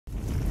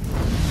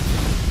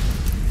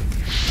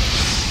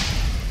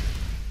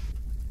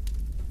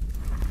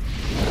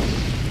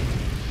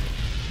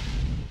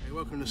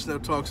to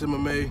Snip Talks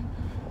MMA.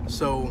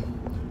 So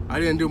I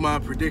didn't do my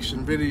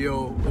prediction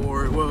video,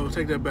 or well,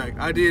 take that back.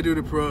 I did do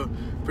the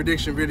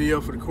prediction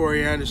video for the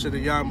Corey Anderson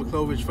and Jan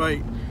Blachowicz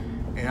fight,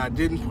 and I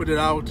didn't put it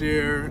out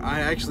there.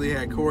 I actually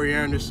had Corey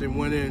Anderson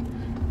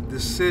winning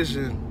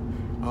decision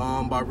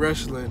by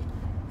wrestling,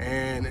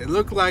 and it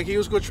looked like he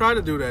was going to try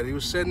to do that. He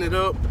was setting it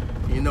up.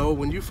 You know,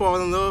 when you fall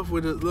in love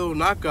with a little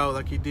knockout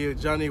like he did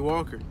Johnny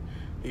Walker,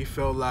 he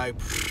felt like,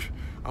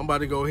 I'm about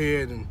to go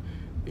ahead and,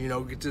 you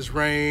know, get this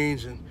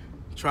range and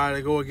try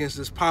to go against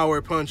this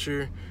power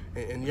puncher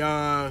and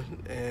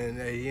Jan, and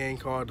he ain't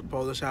called the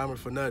Polish Hammer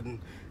for nothing.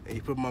 And he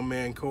put my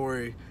man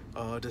Corey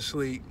to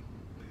sleep.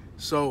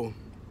 So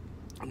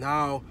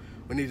now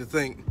we need to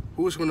think,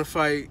 who's going to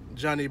fight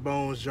Johnny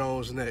Bones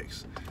Jones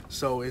next?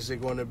 So is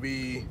it going to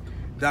be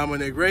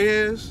Dominic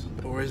Reyes,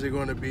 or is it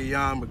going to be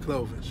Jan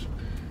Blachowicz?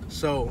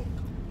 So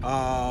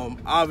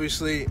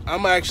obviously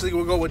I'm actually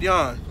going to go with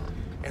Jan,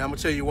 and I'm going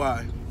to tell you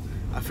why.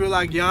 I feel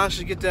like Jan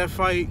should get that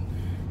fight.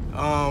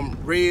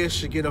 Reyes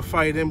should get a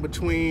fight in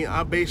between.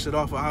 I base it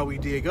off of how we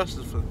did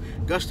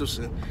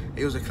Gustafsson.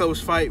 It was a close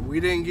fight. We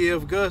didn't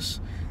give Gus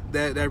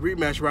that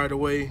rematch right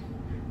away,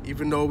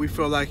 even though we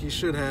felt like he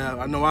should have.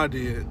 I know I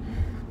did.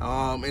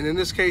 And in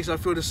this case, I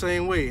feel the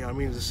same way. I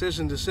mean,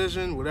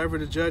 decision, whatever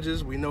the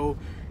judges, we know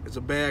it's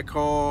a bad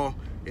call.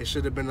 It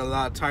should have been a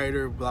lot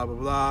tighter, blah, blah,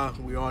 blah.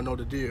 We all know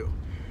the deal.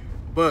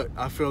 But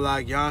I feel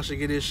like Jan should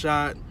get his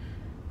shot.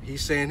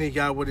 He's saying he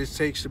got what it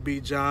takes to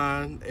beat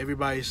Jon.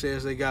 Everybody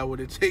says they got what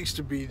it takes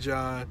to beat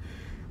Jon.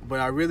 But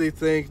I really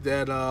think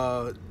that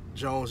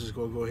Jones is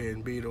going to go ahead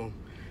and beat him.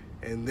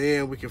 And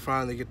then we can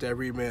finally get that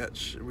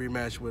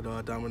rematch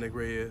with Dominic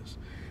Reyes.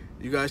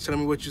 You guys tell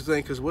me what you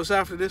think, because what's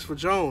after this for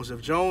Jones?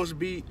 If Jones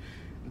beat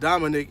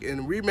Dominic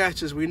in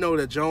rematches, we know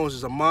that Jones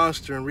is a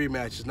monster in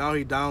rematches. Now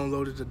he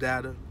downloaded the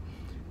data.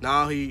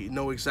 Now he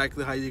know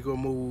exactly how you're going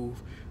to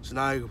move. So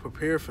now you can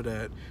prepare for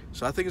that.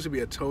 So I think it's going to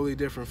be a totally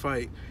different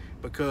fight.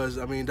 Because,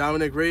 I mean,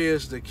 Dominic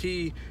Reyes, the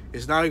key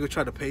is now he's going to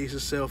try to pace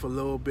himself a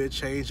little bit,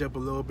 change up a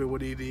little bit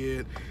what he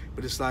did.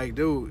 But it's like,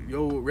 dude,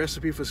 your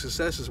recipe for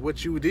success is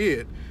what you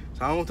did.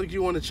 So I don't think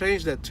you want to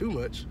change that too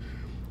much.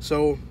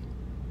 So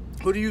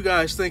who do you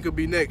guys think will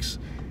be next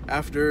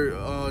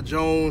after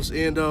Jones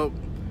end up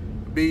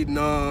beating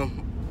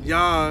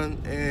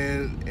Jan,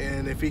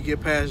 and if he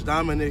get past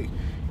Dominic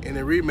in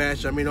a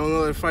rematch? I mean, the only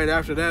other fight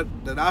after that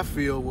I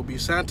feel will be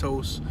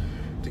Santos,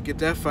 to get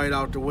that fight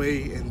out the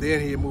way, and then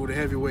he'll move to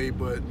heavyweight.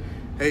 But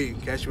hey,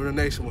 catch you in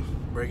the next one.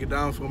 Break it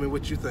down for me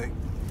what you think.